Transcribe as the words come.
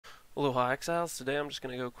Aloha Exiles, today I'm just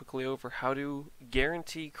going to go quickly over how to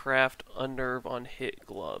guarantee craft Unnerve on hit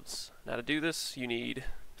gloves. Now to do this you need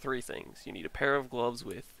three things. You need a pair of gloves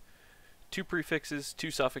with two prefixes, two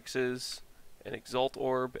suffixes, an Exalt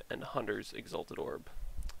Orb, and Hunter's Exalted Orb.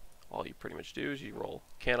 All you pretty much do is you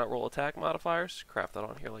cannot roll attack modifiers, craft that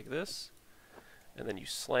on here like this, and then you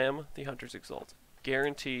slam the Hunter's Exalt.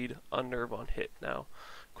 Guaranteed Unnerve on hit. Now,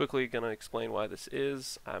 quickly going to explain why this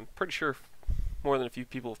is. I'm pretty sure more than a few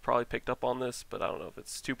people have probably picked up on this, but I don't know if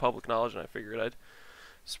it's too public knowledge, and I figured I'd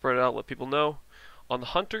spread it out, let people know. On the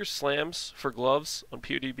Hunter's slams for gloves, on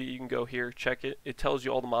PODB you can go here, check it. It tells you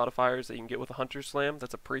all the modifiers that you can get with a Hunter's slam.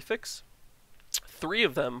 That's a prefix. 3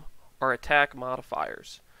 of them are attack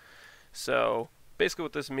modifiers. So basically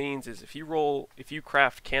what this means is if you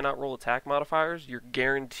craft cannot roll attack modifiers, you're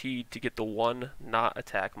guaranteed to get the one not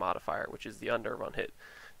attack modifier, which is the Unnerve on hit.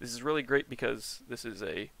 This is really great because this is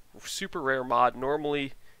a super rare mod.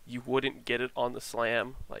 Normally you wouldn't get it on the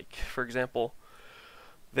slam. Like for example,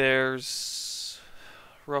 there's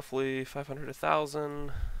roughly 500,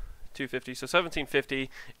 1,000, 250, so 1750.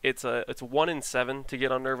 It's 1 in 7 to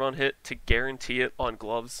get Unnerve on hit. To guarantee it on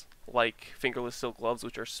gloves like fingerless silk gloves,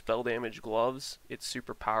 which are spell damage gloves, it's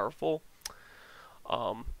super powerful.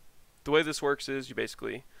 The way this works is you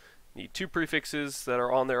basically need 2 prefixes that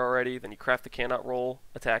are on there already, then you craft the cannot roll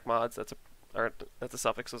attack mods. That's a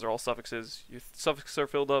suffix. Those are all suffixes. Your suffixes are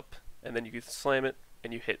filled up, and then you can slam it,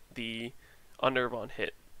 and you hit the Unnerve on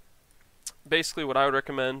hit. Basically, what I would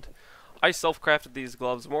recommend, I self-crafted these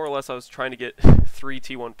gloves. More or less, I was trying to get 3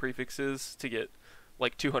 T1 prefixes to get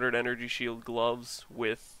like 200 energy shield gloves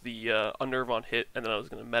with the Unnerve on hit, and then I was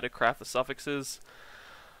going to meta-craft the suffixes.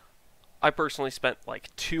 I personally spent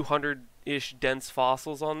like 200-ish dense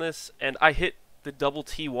fossils on this, and I hit the double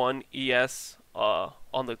T1 ES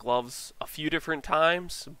on the gloves a few different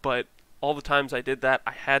times, but all the times I did that,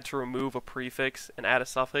 I had to remove a prefix and add a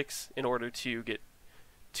suffix in order to get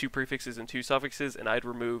 2 prefixes and 2 suffixes, and I'd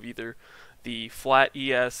remove either the flat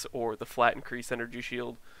ES or the flat increased energy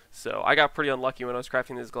shield. So I got pretty unlucky when I was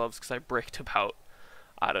crafting these gloves because I bricked about,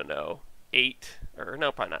 I don't know, 8, or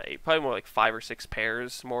no, probably not 8, probably more like 5 or 6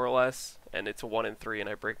 pairs, more or less, and it's a 1 in 3, and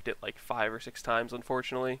I bricked it like 5 or 6 times,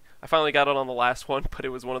 unfortunately. I finally got it on the last one, but it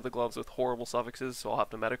was one of the gloves with horrible suffixes, so I'll have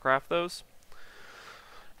to metacraft those.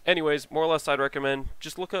 Anyways, more or less I'd recommend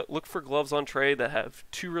just look for gloves on trade that have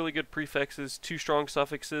 2 really good prefixes, 2 strong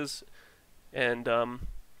suffixes, and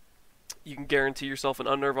you can guarantee yourself an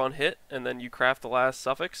Unnerve on hit, and then you craft the last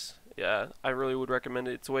suffix. Yeah, I really would recommend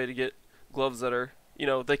it. It's a way to get gloves that are, you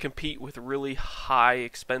know, they compete with really high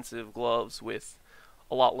expensive gloves with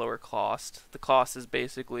a lot lower cost. The cost is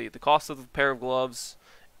basically the cost of the pair of gloves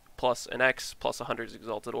plus an X plus a Hunter's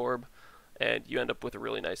Exalted Orb, and you end up with a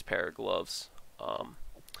really nice pair of gloves.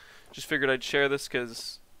 Just figured I'd share this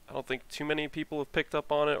because I don't think too many people have picked up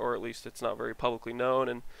on it, or at least it's not very publicly known,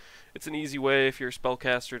 and it's an easy way if you're a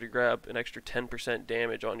spellcaster to grab an extra 10%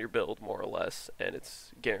 damage on your build, more or less, and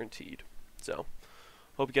it's guaranteed. So,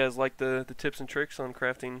 hope you guys like the tips and tricks on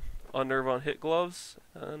crafting Unnerve on hit gloves,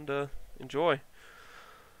 and enjoy.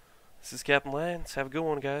 This is Captain Lance. Have a good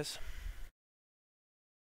one, guys.